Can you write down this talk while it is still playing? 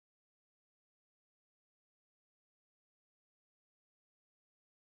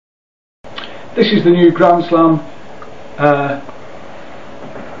This is the new Grandeslam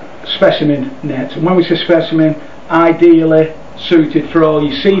specimen net, and when we say specimen, ideally suited for all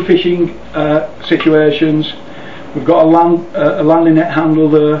your sea fishing situations. We've got a landing net handle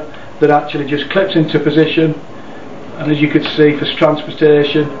there that actually just clips into position, and as you can see, for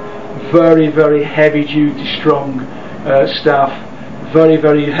transportation, very, very heavy duty strong staff, very,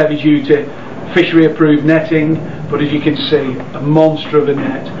 very heavy duty fishery approved netting, but as you can see, a monster of a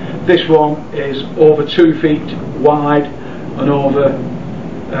net. This one is over 2 feet wide and over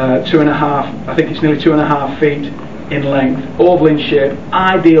 2.5, I think it's nearly 2.5 feet in length, oval in shape,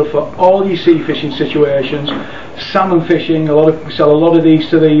 ideal for all your sea fishing situations. Salmon fishing, we sell a lot of these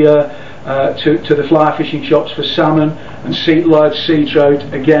to the fly fishing shops for salmon and large sea trout,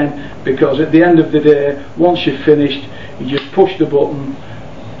 again, because at the end of the day, once you've finished, you just push the button,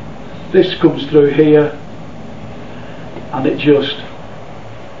 this comes through here, and it just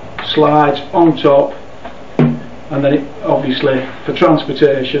slides on top, and then it, obviously for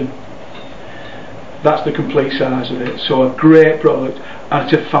transportation, that's the complete size of it. So a great product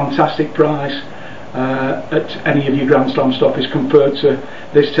at a fantastic price at any of your Grandeslam stockists, compared to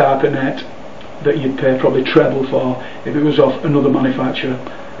this type of net that you'd pay probably treble for if it was off another manufacturer,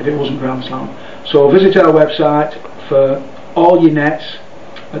 if it wasn't Grandeslam. So visit our website for all your nets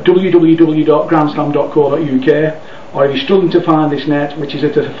at www.grandeslam.co.uk, or if you're struggling to find this net, which is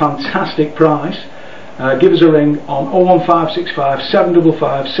at a fantastic price, give us a ring on 01565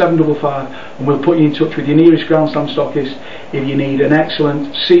 755 755, and we'll put you in touch with your nearest Grandeslam stockist if you need an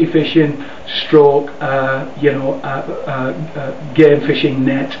excellent sea fishing stroke game fishing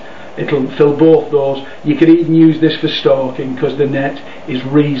net. It'll fill both those. You could even use this for stalking because the net is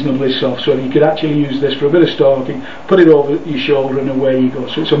reasonably soft, so you could actually use this for a bit of stalking, put it over your shoulder, and away you go.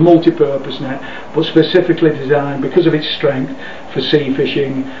 So it's a multi-purpose net, but specifically designed because of its strength for sea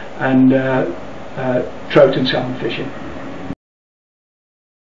fishing and trout and salmon fishing.